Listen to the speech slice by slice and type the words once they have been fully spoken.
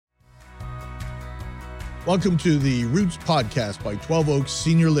Welcome to the Roots Podcast by 12 Oaks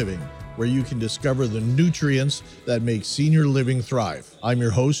Senior Living, where you can discover the nutrients that make senior living thrive. I'm your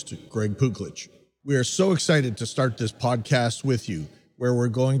host, Greg Puklich. We are so excited to start this podcast with you, where we're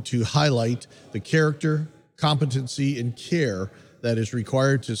going to highlight the character, competency, and care that is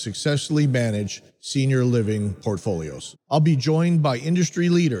required to successfully manage senior living portfolios. I'll be joined by industry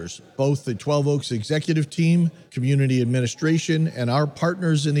leaders, both the 12 Oaks executive team, community administration, and our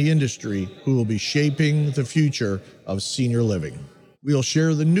partners in the industry who will be shaping the future of senior living. We'll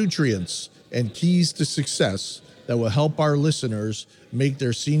share the nutrients and keys to success that will help our listeners make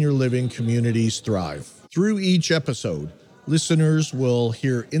their senior living communities thrive. Through each episode, listeners will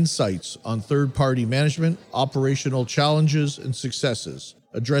hear insights on third-party management, operational challenges and successes,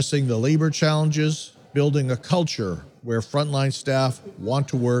 addressing the labor challenges, building a culture where frontline staff want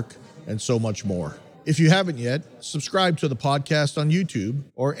to work, and so much more. If you haven't yet, subscribe to the podcast on YouTube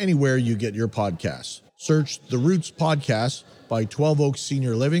or anywhere you get your podcasts. Search the Roots Podcast by 12 Oaks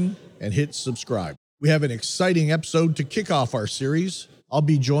Senior Living and hit subscribe. We have an exciting episode to kick off our series. I'll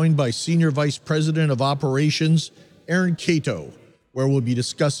be joined by Senior Vice President of Operations, Aaron Cato, where we'll be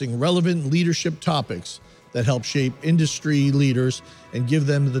discussing relevant leadership topics that help shape industry leaders and give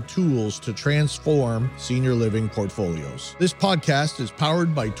them the tools to transform senior living portfolios. This podcast is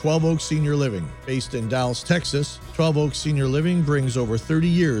powered by 12 Oaks Senior Living. Based in Dallas, Texas, 12 Oaks Senior Living brings over 30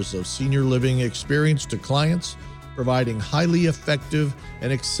 years of senior living experience to clients, providing highly effective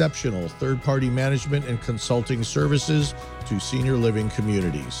and exceptional third-party management and consulting services to senior living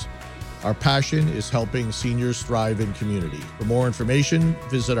communities. Our passion is helping seniors thrive in community. For more information,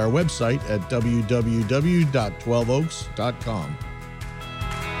 visit our website at www.12oaks.com.